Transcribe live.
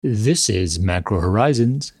This is Macro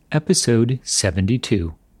Horizons, episode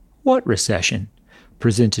 72. What Recession?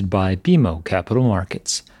 Presented by BMO Capital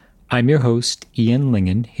Markets. I'm your host, Ian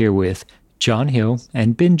Lingen, here with John Hill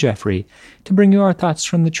and Ben Jeffrey to bring you our thoughts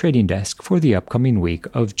from the trading desk for the upcoming week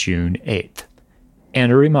of June 8th.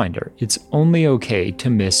 And a reminder, it's only okay to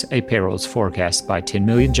miss a payrolls forecast by 10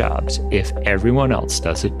 million jobs if everyone else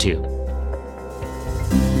does it too.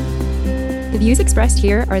 The views expressed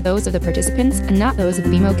here are those of the participants and not those of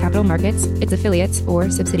BMO Capital Markets, its affiliates,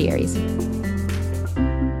 or subsidiaries.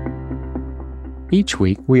 Each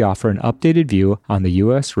week, we offer an updated view on the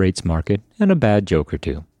U.S. rates market and a bad joke or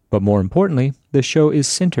two. But more importantly, the show is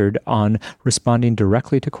centered on responding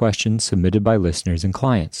directly to questions submitted by listeners and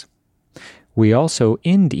clients. We also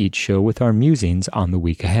end each show with our musings on the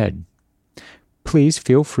week ahead. Please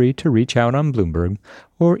feel free to reach out on Bloomberg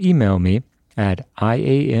or email me at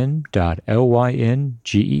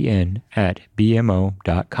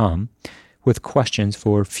ian.lyngen@bmo.com with questions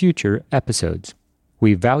for future episodes.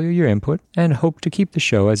 We value your input and hope to keep the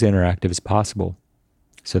show as interactive as possible.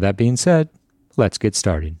 So that being said, let's get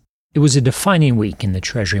started. It was a defining week in the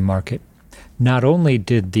Treasury market. Not only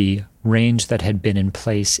did the range that had been in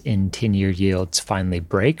place in 10-year yields finally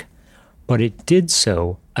break, but it did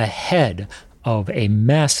so ahead of a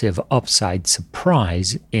massive upside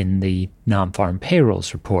surprise in the non-farm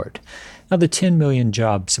payrolls report. Now, the 10 million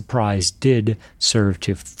job surprise did serve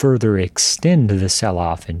to further extend the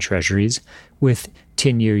sell-off in Treasuries, with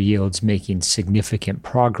 10-year yields making significant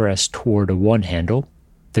progress toward a one handle.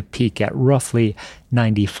 The peak at roughly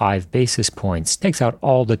 95 basis points takes out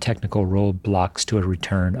all the technical roadblocks to a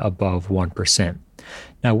return above 1%.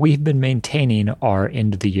 Now, we've been maintaining our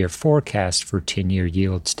end-of-the-year forecast for 10-year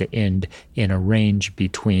yields to end in a range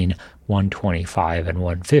between 125 and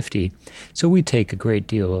 150, so we take a great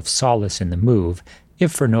deal of solace in the move,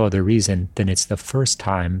 if for no other reason than it's the first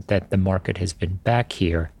time that the market has been back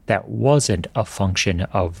here that wasn't a function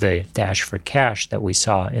of the dash for cash that we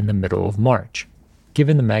saw in the middle of March.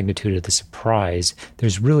 Given the magnitude of the surprise,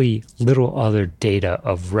 there's really little other data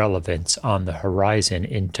of relevance on the horizon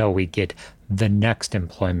until we get the next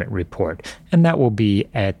employment report, and that will be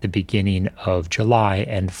at the beginning of July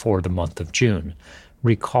and for the month of June.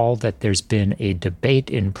 Recall that there's been a debate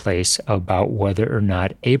in place about whether or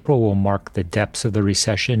not April will mark the depths of the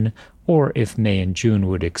recession or if May and June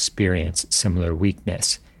would experience similar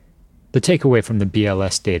weakness. The takeaway from the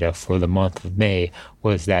BLS data for the month of May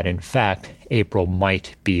was that, in fact, April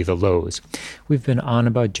might be the lows. We've been on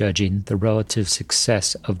about judging the relative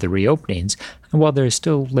success of the reopenings, and while there is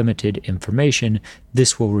still limited information,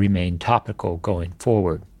 this will remain topical going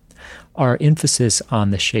forward. Our emphasis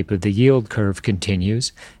on the shape of the yield curve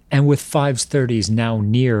continues, and with 530s now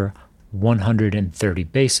near 130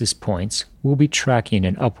 basis points, we'll be tracking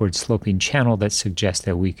an upward sloping channel that suggests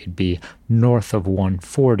that we could be north of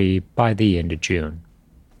 140 by the end of June.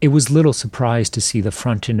 It was little surprise to see the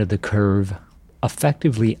front end of the curve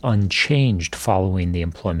effectively unchanged following the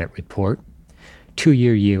employment report.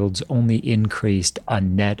 2-year yields only increased a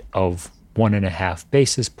net of 1.5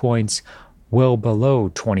 basis points, well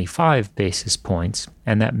below 25 basis points,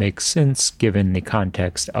 and that makes sense given the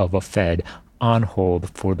context of a Fed on hold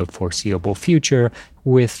for the foreseeable future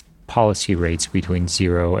with policy rates between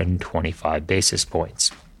 0 and 25 basis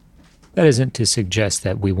points. That isn't to suggest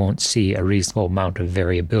that we won't see a reasonable amount of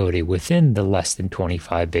variability within the less than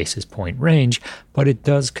 25 basis point range, but it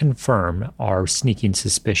does confirm our sneaking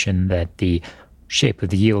suspicion that the shape of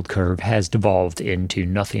the yield curve has devolved into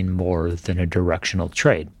nothing more than a directional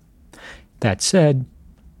trade. That said,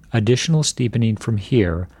 additional steepening from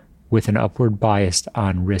here with an upward bias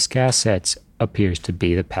on risk assets appears to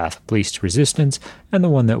be the path of least resistance and the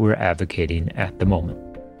one that we're advocating at the moment.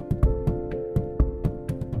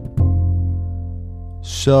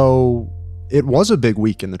 So it was a big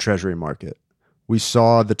week in the Treasury market. We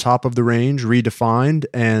saw the top of the range redefined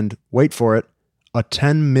and, wait for it, a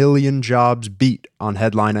 10 million jobs beat on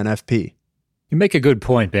headline NFP. You make a good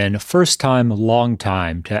point, Ben. First time, long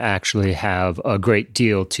time to actually have a great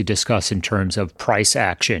deal to discuss in terms of price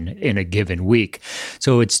action in a given week.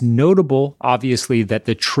 So it's notable, obviously, that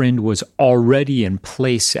the trend was already in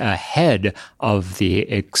place ahead of the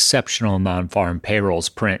exceptional non-farm payrolls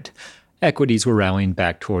print. Equities were rallying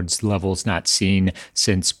back towards levels not seen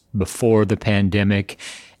since before the pandemic.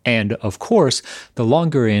 And of course, the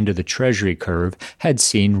longer end of the Treasury curve had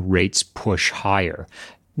seen rates push higher.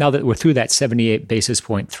 Now that we're through that 78 basis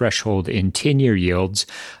point threshold in 10-year yields,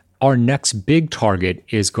 our next big target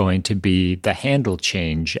is going to be the handle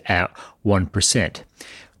change at 1%.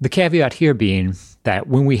 The caveat here being that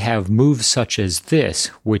when we have moves such as this,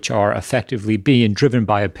 which are effectively being driven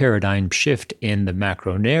by a paradigm shift in the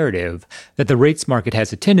macro narrative, that the rates market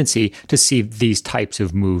has a tendency to see these types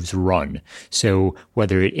of moves run. So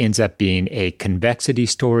whether it ends up being a convexity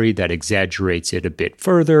story that exaggerates it a bit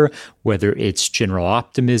further, whether it's general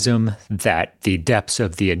optimism that the depths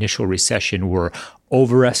of the initial recession were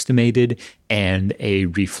overestimated and a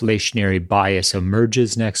reflationary bias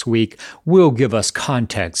emerges next week, will give us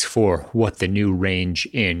context for what the new range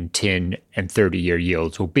in 10 and 30-year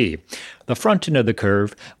yields will be. The front end of the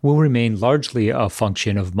curve will remain largely a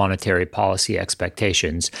function of monetary policy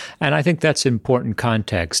expectations, and I think that's important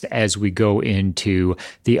context as we go into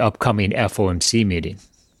the upcoming FOMC meeting.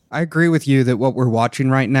 I agree with you that what we're watching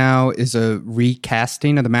right now is a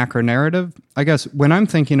recasting of the macro narrative. I guess when I'm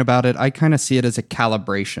thinking about it, I kind of see it as a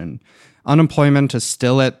calibration. Unemployment is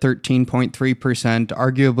still at 13.3%.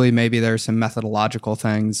 Arguably, maybe there's some methodological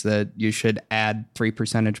things that you should add 3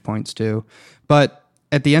 percentage points to. But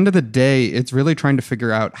at the end of the day, it's really trying to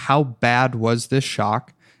figure out how bad was this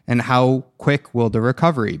shock and how quick will the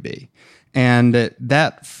recovery be. And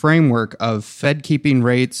that framework of Fed keeping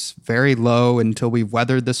rates very low until we've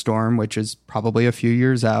weathered the storm, which is probably a few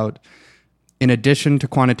years out, in addition to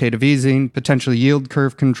quantitative easing, potentially yield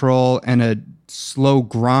curve control, and a slow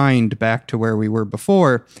grind back to where we were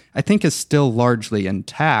before, I think is still largely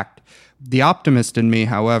intact. The optimist in me,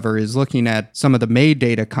 however, is looking at some of the May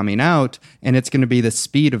data coming out, and it's going to be the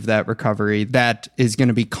speed of that recovery that is going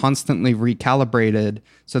to be constantly recalibrated.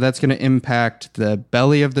 So that's going to impact the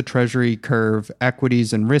belly of the Treasury curve,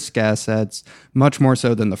 equities and risk assets, much more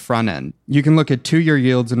so than the front end. You can look at 2-year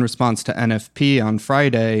yields in response to NFP on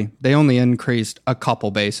Friday. They only increased a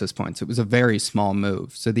couple basis points. It was a very small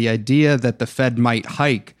move. So the idea that the Fed might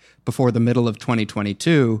hike before the middle of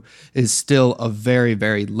 2022 is still a very,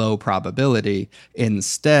 very low probability.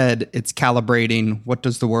 Instead, it's calibrating what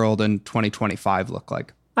does the world in 2025 look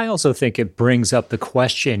like. I also think it brings up the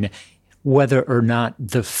question whether or not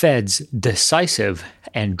the Fed's decisive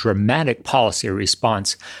and dramatic policy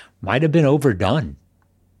response might have been overdone.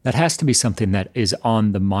 That has to be something that is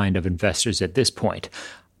on the mind of investors at this point.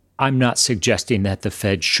 I'm not suggesting that the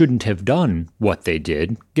Fed shouldn't have done what they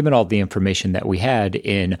did. Given all the information that we had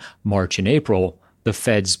in March and April, the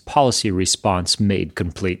Fed's policy response made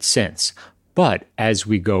complete sense. But as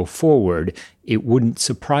we go forward, it wouldn't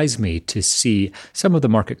surprise me to see some of the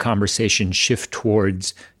market conversation shift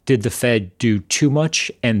towards, did the Fed do too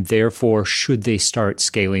much and therefore should they start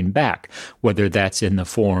scaling back? Whether that's in the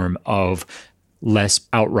form of less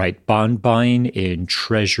outright bond buying in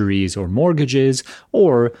treasuries or mortgages,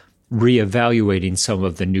 or reevaluating some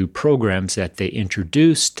of the new programs that they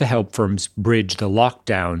introduced to help firms bridge the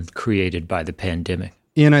lockdown created by the pandemic.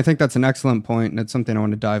 Ian, I think that's an excellent point, and it's something I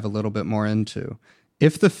want to dive a little bit more into.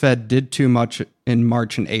 If the Fed did too much in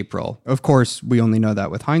March and April, of course, we only know that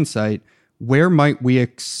with hindsight, where might we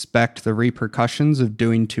expect the repercussions of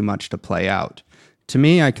doing too much to play out? To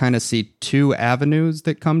me, I kind of see 2 avenues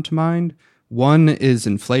that come to mind. One is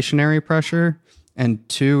inflationary pressure, and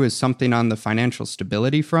 2 is something on the financial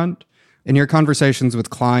stability front. In your conversations with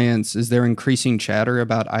clients, is there increasing chatter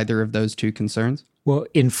about either of those 2 concerns? Well,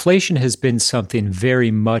 inflation has been something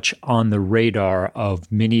very much on the radar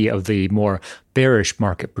of many of the more bearish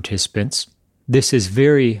market participants. This is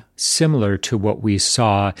very similar to what we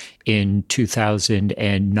saw in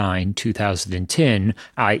 2009, 2010,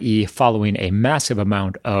 i.e., following a massive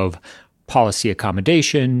amount of policy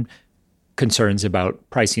accommodation. Concerns about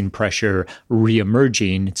pricing pressure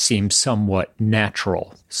reemerging seems somewhat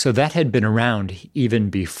natural. So that had been around even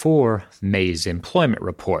before May's employment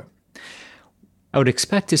report. I would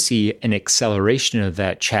expect to see an acceleration of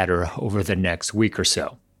that chatter over the next week or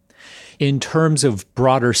so. In terms of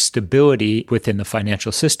broader stability within the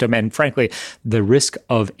financial system, and frankly, the risk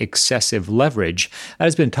of excessive leverage, that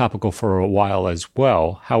has been topical for a while as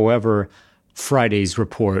well. However, Friday's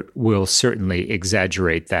report will certainly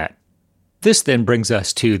exaggerate that. This then brings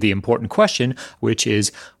us to the important question, which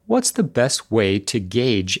is, what's the best way to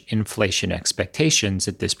gauge inflation expectations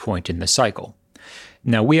at this point in the cycle?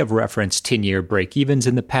 Now, we have referenced 10-year break-evens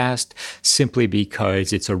in the past simply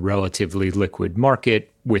because it's a relatively liquid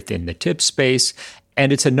market within the tip space,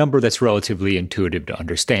 and it's a number that's relatively intuitive to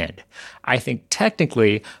understand. I think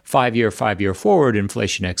technically 5-year forward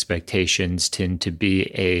inflation expectations tend to be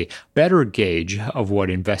a better gauge of what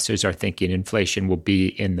investors are thinking inflation will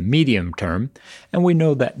be in the medium term. And we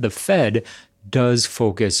know that the Fed does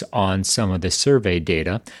focus on some of the survey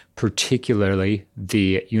data, particularly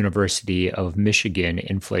the University of Michigan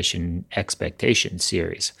Inflation Expectation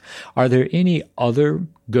Series. Are there any other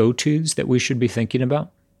go-tos that we should be thinking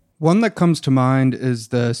about? One that comes to mind is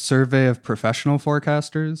the Survey of Professional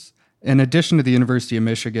Forecasters. In addition to the University of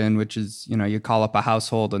Michigan, which is, you call up a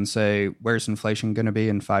household and say, where's inflation going to be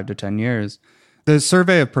in 5 to 10 years? The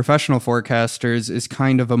Survey of Professional Forecasters is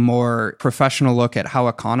kind of a more professional look at how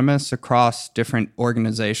economists across different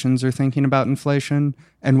organizations are thinking about inflation.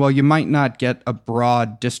 And while you might not get a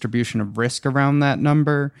broad distribution of risk around that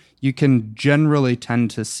number, you can generally tend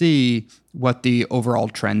to see what the overall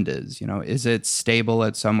trend is. Is it stable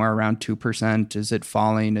at somewhere around 2%? Is it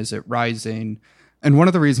falling? Is it rising? And one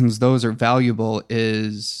of the reasons those are valuable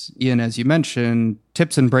is, Ian, as you mentioned,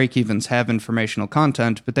 tips and break-evens have informational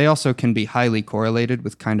content, but they also can be highly correlated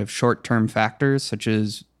with kind of short-term factors such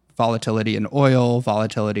as volatility in oil,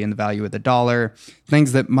 volatility in the value of the dollar,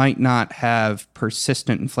 things that might not have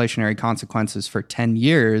persistent inflationary consequences for 10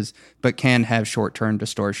 years, but can have short-term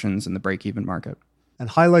distortions in the break-even market. And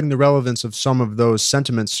highlighting the relevance of some of those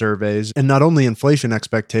sentiment surveys, and not only inflation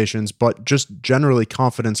expectations, but just generally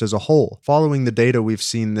confidence as a whole. Following the data we've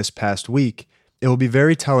seen this past week, it will be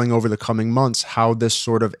very telling over the coming months how this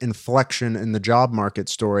sort of inflection in the job market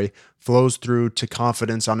story flows through to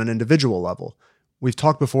confidence on an individual level. We've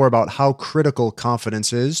talked before about how critical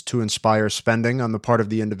confidence is to inspire spending on the part of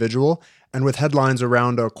the individual, and with headlines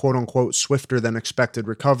around a quote-unquote swifter than expected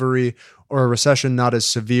recovery or a recession not as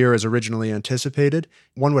severe as originally anticipated,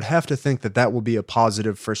 one would have to think that that will be a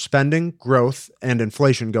positive for spending, growth, and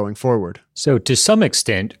inflation going forward. So to some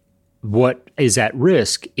extent, what is at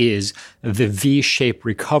risk is the V-shaped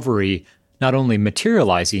recovery not only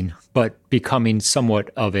materializing, but becoming somewhat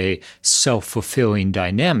of a self-fulfilling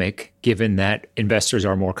dynamic, given that investors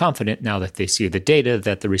are more confident now that they see the data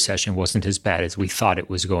that the recession wasn't as bad as we thought it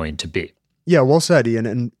was going to be. Yeah, well said, Ian.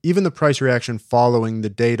 And even the price reaction following the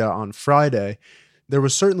data on Friday, there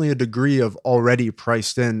was certainly a degree of already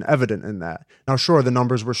priced in evident in that. Now, sure, the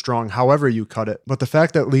numbers were strong however you cut it, but the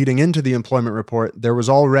fact that leading into the employment report, there was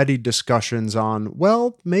already discussions on,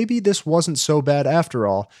 well, maybe this wasn't so bad after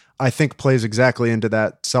all, I think plays exactly into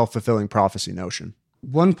that self-fulfilling prophecy notion.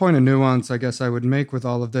 One point of nuance I guess I would make with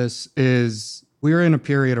all of this is we're in a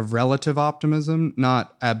period of relative optimism,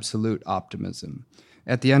 not absolute optimism.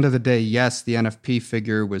 At the end of the day, yes, the NFP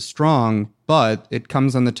figure was strong, but it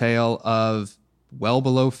comes on the tail of well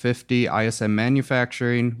below 50 ISM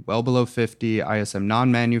manufacturing, well below 50 ISM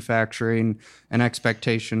non-manufacturing, an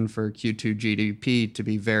expectation for Q2 GDP to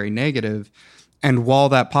be very negative. And while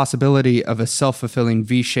that possibility of a self-fulfilling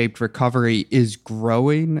V-shaped recovery is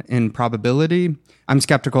growing in probability, I'm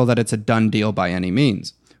skeptical that it's a done deal by any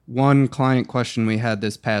means. One client question we had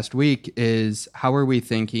this past week is, how are we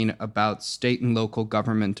thinking about state and local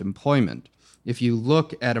government employment? If you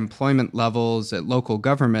look at employment levels at local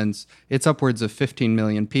governments, it's upwards of 15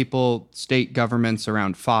 million people, state governments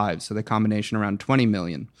around 5, so the combination around 20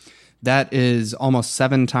 million. That is almost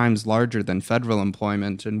 7 times larger than federal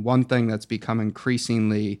employment, and one thing that's become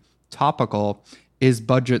increasingly topical is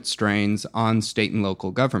budget strains on state and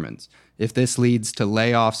local governments. If this leads to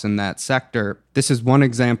layoffs in that sector, this is one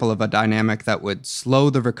example of a dynamic that would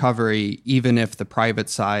slow the recovery even if the private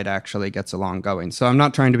side actually gets along going. So I'm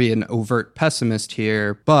not trying to be an overt pessimist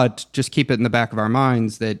here, but just keep it in the back of our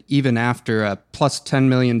minds that even after a plus 10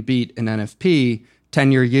 million beat in NFP,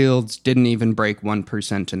 10-year yields didn't even break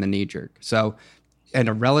 1% in the knee-jerk. So on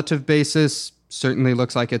a relative basis, certainly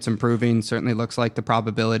looks like it's improving, certainly looks like the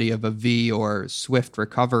probability of a V or swift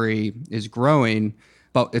recovery is growing,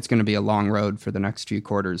 but it's going to be a long road for the next few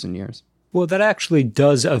quarters and years. Well, that actually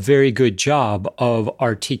does a very good job of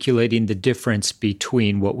articulating the difference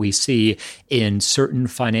between what we see in certain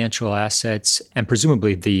financial assets and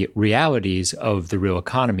presumably the realities of the real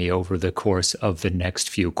economy over the course of the next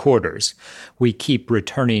few quarters. We keep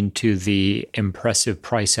returning to the impressive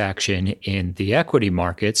price action in the equity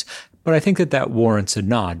markets, but I think that warrants a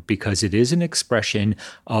nod because it is an expression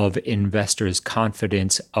of investors'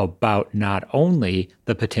 confidence about not only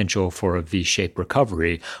the potential for a V-shaped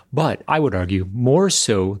recovery, but I would argue more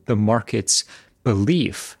so the market's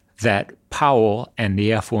belief that Powell and the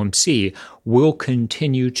FOMC will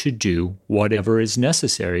continue to do whatever is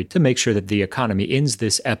necessary to make sure that the economy ends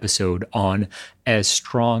this episode on as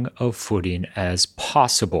strong a footing as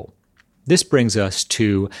possible. This brings us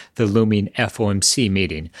to the looming FOMC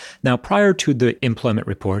meeting. Now, prior to the employment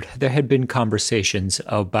report, there had been conversations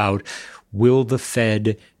about will the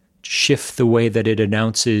Fed shift the way that it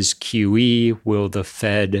announces QE? Will the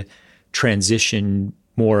Fed transition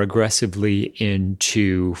more aggressively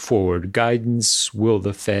into forward guidance? Will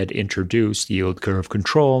the Fed introduce yield curve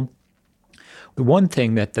control? The one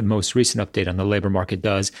thing that the most recent update on the labor market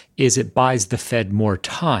does is it buys the Fed more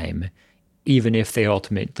time, even if they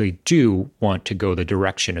ultimately do want to go the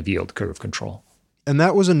direction of yield curve control. And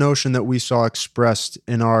that was a notion that we saw expressed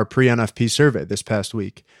in our pre-NFP survey this past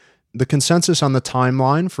week. The consensus on the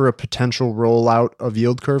timeline for a potential rollout of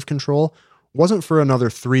yield curve control wasn't for another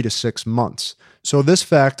 3 to 6 months. So this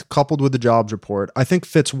fact, coupled with the jobs report, I think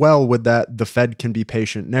fits well with that the Fed can be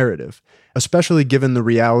patient narrative, especially given the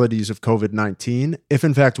realities of COVID-19. If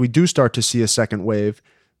in fact we do start to see a second wave,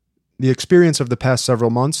 the experience of the past several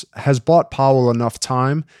months has bought Powell enough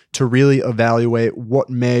time to really evaluate what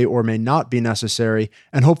may or may not be necessary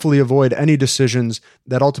and hopefully avoid any decisions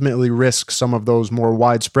that ultimately risk some of those more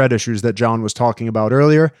widespread issues that John was talking about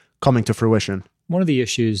earlier coming to fruition. One of the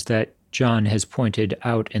issues that John has pointed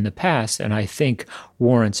out in the past, and I think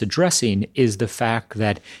warrants addressing, is the fact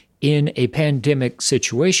that in a pandemic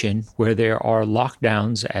situation where there are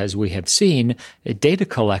lockdowns, as we have seen, data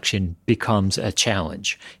collection becomes a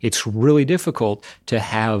challenge. It's really difficult to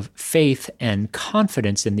have faith and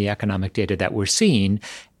confidence in the economic data that we're seeing.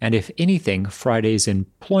 And if anything, Friday's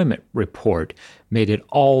employment report made it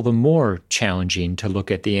all the more challenging to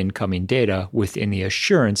look at the incoming data with any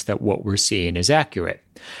assurance that what we're seeing is accurate.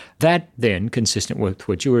 That then, consistent with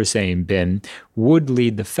what you were saying, Ben, would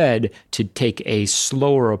lead the Fed to take a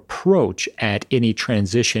slower approach at any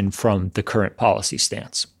transition from the current policy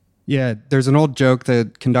stance. Yeah, there's an old joke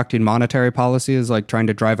that conducting monetary policy is like trying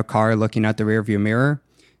to drive a car looking at the rearview mirror.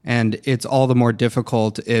 And it's all the more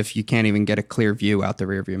difficult if you can't even get a clear view out the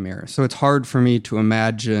rearview mirror. So it's hard for me to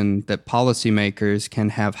imagine that policymakers can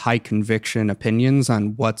have high conviction opinions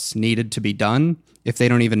on what's needed to be done if they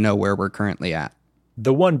don't even know where we're currently at.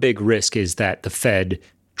 The one big risk is that the Fed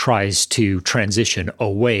tries to transition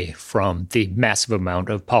away from the massive amount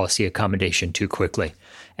of policy accommodation too quickly.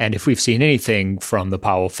 And if we've seen anything from the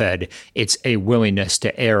Powell Fed, it's a willingness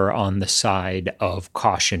to err on the side of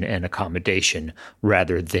caution and accommodation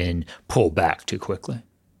rather than pull back too quickly.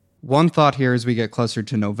 One thought here as we get closer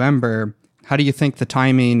to November, how do you think the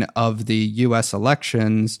timing of the U.S.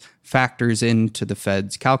 elections factors into the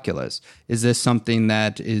Fed's calculus? Is this something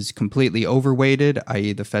that is completely overweighted,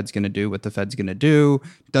 i.e. the Fed's going to do what the Fed's going to do?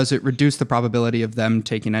 Does it reduce the probability of them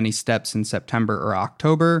taking any steps in September or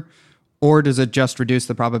October? Or does it just reduce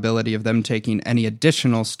the probability of them taking any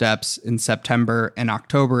additional steps in September and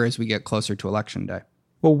October as we get closer to Election Day?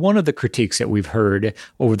 Well, one of the critiques that we've heard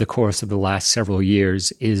over the course of the last several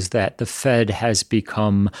years is that the Fed has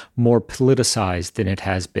become more politicized than it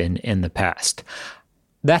has been in the past.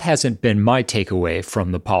 That hasn't been my takeaway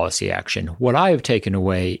from the policy action. What I have taken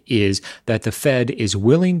away is that the Fed is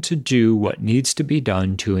willing to do what needs to be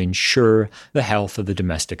done to ensure the health of the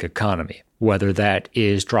domestic economy, whether that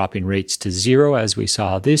is dropping rates to zero, as we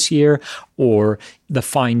saw this year, or the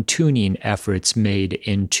fine-tuning efforts made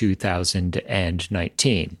in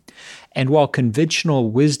 2019. And while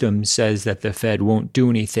conventional wisdom says that the Fed won't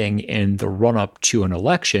do anything in the run-up to an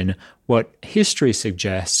election, what history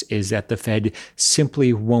suggests is that the Fed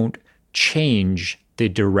simply won't change the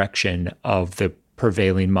direction of the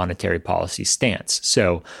prevailing monetary policy stance.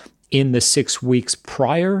 So in the 6 weeks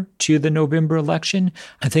prior to the November election,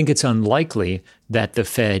 I think it's unlikely that the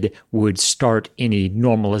Fed would start any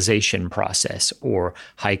normalization process or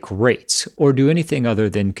hike rates or do anything other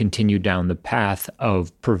than continue down the path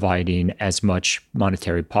of providing as much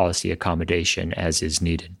monetary policy accommodation as is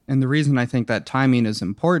needed. And the reason I think that timing is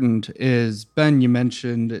important is, Ben, you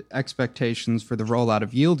mentioned expectations for the rollout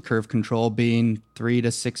of yield curve control being 3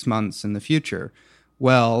 to 6 months in the future.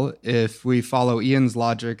 Well, if we follow Ian's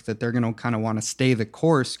logic that they're going to kind of want to stay the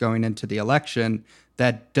course going into the election,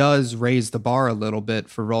 that does raise the bar a little bit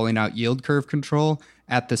for rolling out yield curve control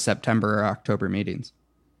at the September or October meetings.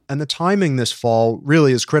 And the timing this fall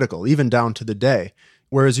really is critical, even down to the day.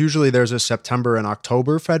 Whereas usually there's a September and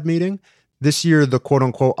October Fed meeting, this year the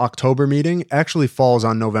quote-unquote October meeting actually falls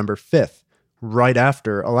on November 5th, right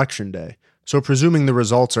after Election Day. So presuming the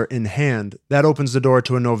results are in hand, that opens the door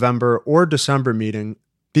to a November or December meeting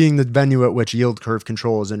being the venue at which yield curve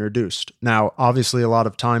control is introduced. Now, obviously a lot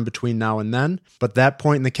of time between now and then, but that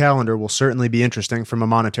point in the calendar will certainly be interesting from a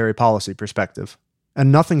monetary policy perspective.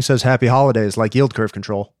 And nothing says happy holidays like yield curve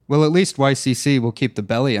control. Well, at least YCC will keep the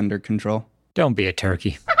belly under control. Don't be a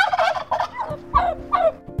turkey.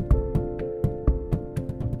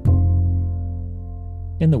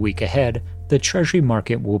 In the week ahead, the Treasury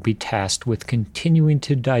market will be tasked with continuing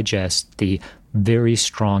to digest the very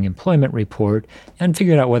strong employment report and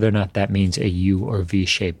figure out whether or not that means a U or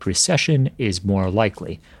V-shaped recession is more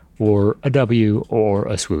likely, or a W or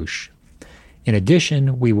a swoosh. In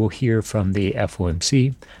addition, we will hear from the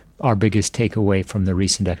FOMC, Our biggest takeaway from the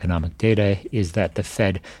recent economic data is that the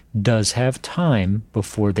Fed does have time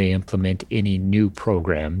before they implement any new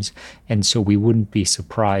programs, and so we wouldn't be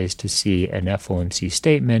surprised to see an FOMC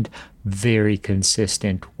statement very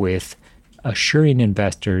consistent with assuring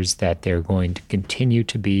investors that they're going to continue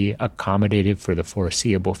to be accommodative for the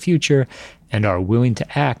foreseeable future and are willing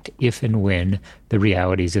to act if and when the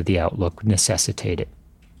realities of the outlook necessitate it.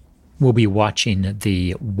 We'll be watching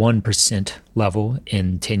the 1% level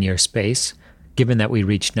in 10-year space. Given that we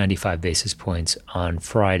reached 95 basis points on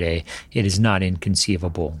Friday, it is not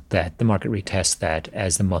inconceivable that the market retests that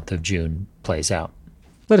as the month of June plays out.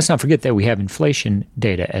 Let us not forget that we have inflation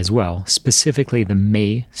data as well, specifically the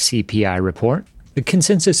May CPI report. The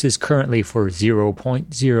consensus is currently for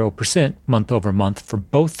 0.0% month over month for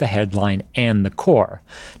both the headline and the core.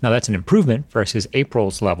 Now that's an improvement versus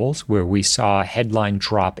April's levels, where we saw headline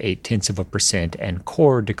drop 0.8% and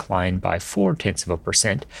core decline by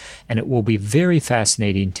 0.4%. And it will be very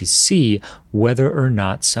fascinating to see whether or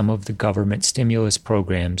not some of the government stimulus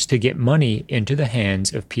programs to get money into the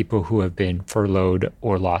hands of people who have been furloughed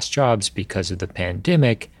or lost jobs because of the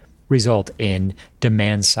pandemic result in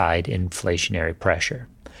demand-side inflationary pressure.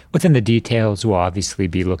 Within the details, we'll obviously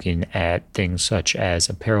be looking at things such as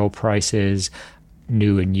apparel prices,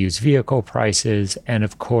 new and used vehicle prices, and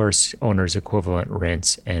of course, owner's equivalent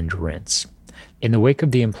rents and rents. In the wake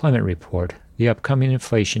of the employment report, the upcoming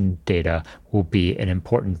inflation data will be an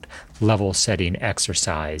important level-setting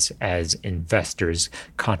exercise as investors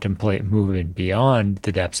contemplate moving beyond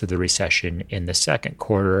the depths of the recession in the second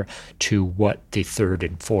quarter to what the third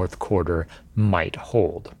and fourth quarter might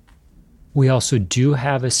hold. We also do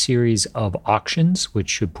have a series of auctions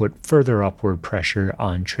which should put further upward pressure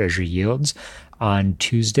on Treasury yields. On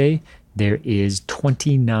Tuesday, there is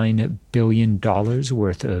 $29 billion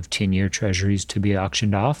worth of 10-year Treasuries to be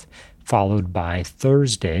auctioned off, followed by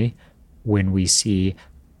Thursday when we see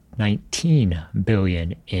 $19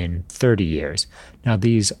 billion in 30 years. Now,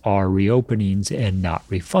 these are reopenings and not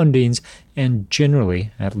refundings, and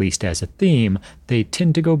generally, at least as a theme, they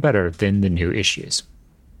tend to go better than the new issues.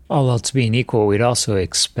 All else being equal, we'd also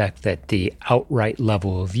expect that the outright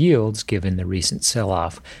level of yields, given the recent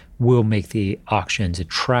sell-off, will make the auctions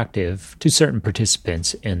attractive to certain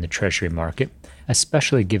participants in the Treasury market,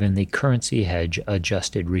 especially given the currency hedge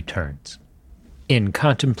adjusted returns. In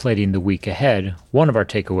contemplating the week ahead, one of our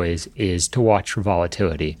takeaways is to watch for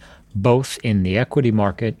volatility, both in the equity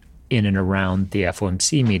market, in and around the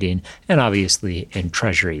FOMC meeting, and obviously in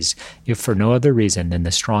Treasuries, if for no other reason than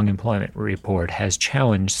the strong employment report has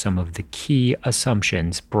challenged some of the key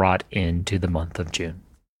assumptions brought into the month of June.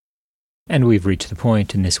 And we've reached the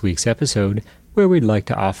point in this week's episode where we'd like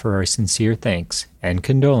to offer our sincere thanks and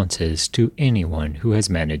condolences to anyone who has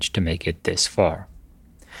managed to make it this far.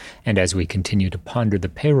 And as we continue to ponder the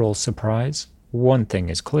payroll surprise, one thing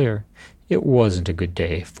is clear: it wasn't a good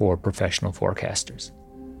day for professional forecasters.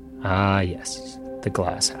 Ah, yes, the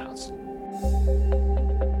glass house.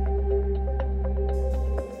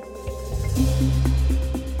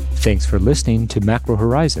 Thanks for listening to Macro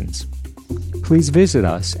Horizons. Please visit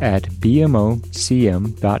us at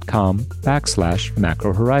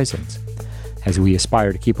bmocm.com/Macro Horizons. As we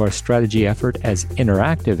aspire to keep our strategy effort as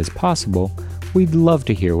interactive as possible, we'd love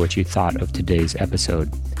to hear what you thought of today's episode.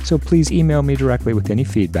 So please email me directly with any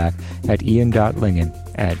feedback at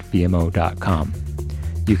ian.lingen@bmo.com.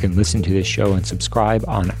 You can listen to this show and subscribe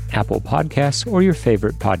on Apple Podcasts or your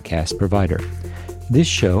favorite podcast provider. This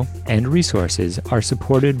show and resources are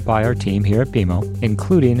supported by our team here at BMO,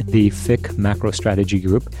 including the FIC Macro Strategy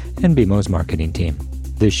Group and BMO's marketing team.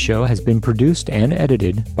 This show has been produced and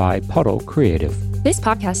edited by Puddle Creative. This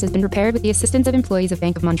podcast has been prepared with the assistance of employees of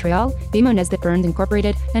Bank of Montreal, BMO Nesbitt Burns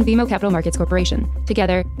Incorporated, and BMO Capital Markets Corporation.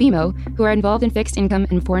 Together, BMO, who are involved in fixed income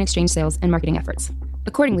and foreign exchange sales and marketing efforts.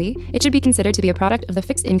 Accordingly, it should be considered to be a product of the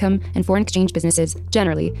fixed income and foreign exchange businesses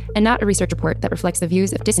generally, and not a research report that reflects the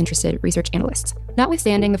views of disinterested research analysts.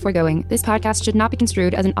 Notwithstanding the foregoing, this podcast should not be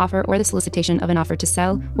construed as an offer or the solicitation of an offer to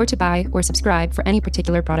sell or to buy or subscribe for any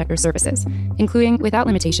particular product or services, including, without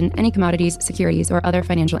limitation, any commodities, securities, or other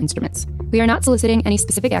financial instruments. We are not soliciting any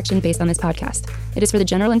specific action based on this podcast. It is for the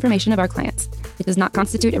general information of our clients. It does not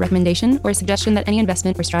constitute a recommendation or a suggestion that any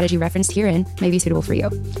investment or strategy referenced herein may be suitable for you.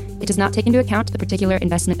 It does not take into account the particular particular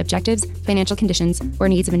investment objectives, financial conditions, or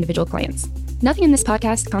needs of individual clients. Nothing in this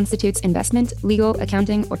podcast constitutes investment, legal,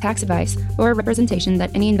 accounting, or tax advice, or a representation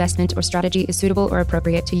that any investment or strategy is suitable or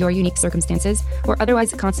appropriate to your unique circumstances, or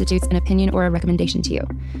otherwise constitutes an opinion or a recommendation to you.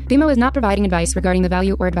 BMO is not providing advice regarding the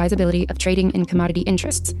value or advisability of trading in commodity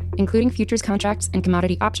interests, including futures contracts and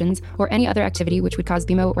commodity options, or any other activity which would cause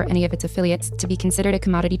BMO or any of its affiliates to be considered a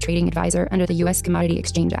commodity trading advisor under the U.S. Commodity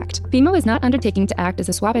Exchange Act. BMO is not undertaking to act as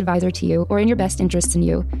a swap advisor to you or in your best interests in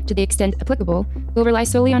you. To the extent applicable, will rely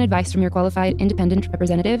solely on advice from your qualified independent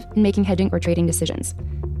representative in making hedging or trading decisions.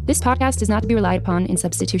 This podcast is not to be relied upon in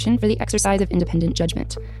substitution for the exercise of independent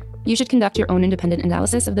judgment. You should conduct your own independent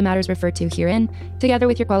analysis of the matters referred to herein, together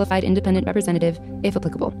with your qualified independent representative, if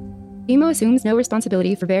applicable. BMO assumes no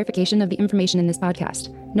responsibility for verification of the information in this podcast.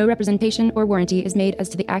 No representation or warranty is made as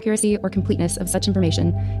to the accuracy or completeness of such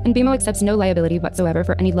information, and BMO accepts no liability whatsoever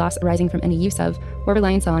for any loss arising from any use of or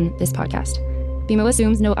reliance on this podcast. BMO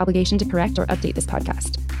assumes no obligation to correct or update this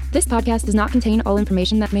podcast. This podcast does not contain all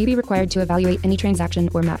information that may be required to evaluate any transaction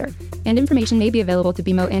or matter, and information may be available to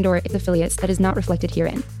BMO and/or its affiliates that is not reflected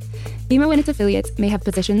herein. BMO and its affiliates may have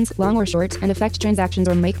positions, long or short, and affect transactions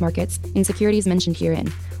or make markets in securities mentioned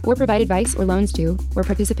herein, or provide advice or loans to, or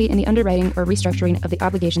participate in the underwriting or restructuring of the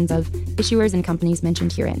obligations of, issuers and companies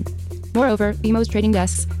mentioned herein. Moreover, BMO's trading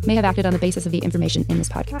desks may have acted on the basis of the information in this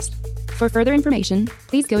podcast. For further information,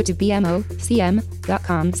 please go to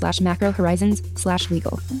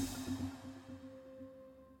bmocm.com/macrohorizons/legal.